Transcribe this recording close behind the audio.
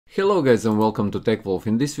Hello guys and welcome to TechWolf.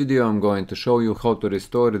 In this video I'm going to show you how to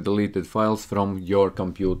restore deleted files from your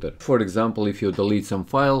computer. For example, if you delete some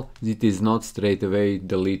file, it is not straight away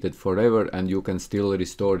deleted forever and you can still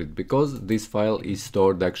restore it because this file is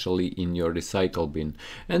stored actually in your recycle bin.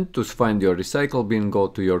 And to find your recycle bin, go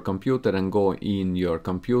to your computer and go in your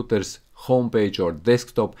computer's homepage or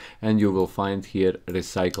desktop and you will find here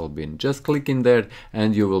recycle bin. Just click in there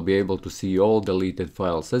and you will be able to see all deleted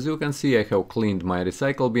files. As you can see, I have cleaned my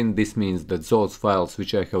recycle bin. This means that those files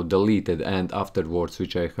which I have deleted and afterwards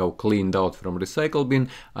which I have cleaned out from recycle bin,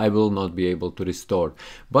 I will not be able to restore.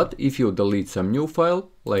 But if you delete some new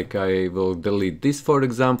file, like I will delete this for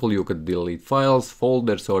example, you could delete files,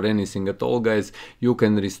 folders or anything at all guys, you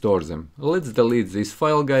can restore them. Let's delete this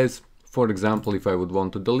file guys. For example, if I would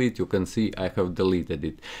want to delete, you can see I have deleted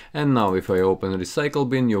it. And now if I open recycle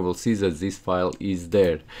bin, you will see that this file is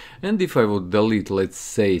there. And if I would delete, let's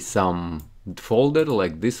say, some folder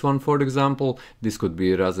like this one for example, this could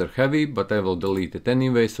be rather heavy, but I will delete it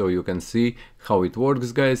anyway so you can see how it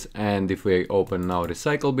works guys. And if we open now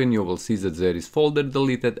recycle bin, you will see that there is folder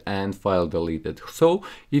deleted and file deleted. So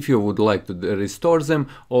if you would like to restore them,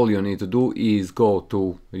 all you need to do is go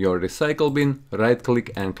to your recycle bin, right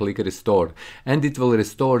click and click restore, and it will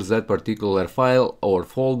restore that particular file or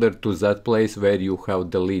folder to that place where you have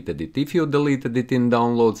deleted it. If you deleted it in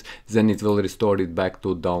downloads, then it will restore it back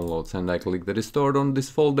to downloads, and I click the restore on this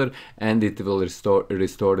folder and it will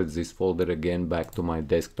restore this folder again back to my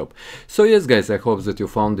desktop. So yes guys, I hope that you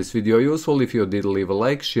found this video useful. If you did, leave a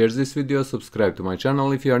like, share this video, subscribe to my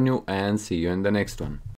channel if you are new, and see you in the next one.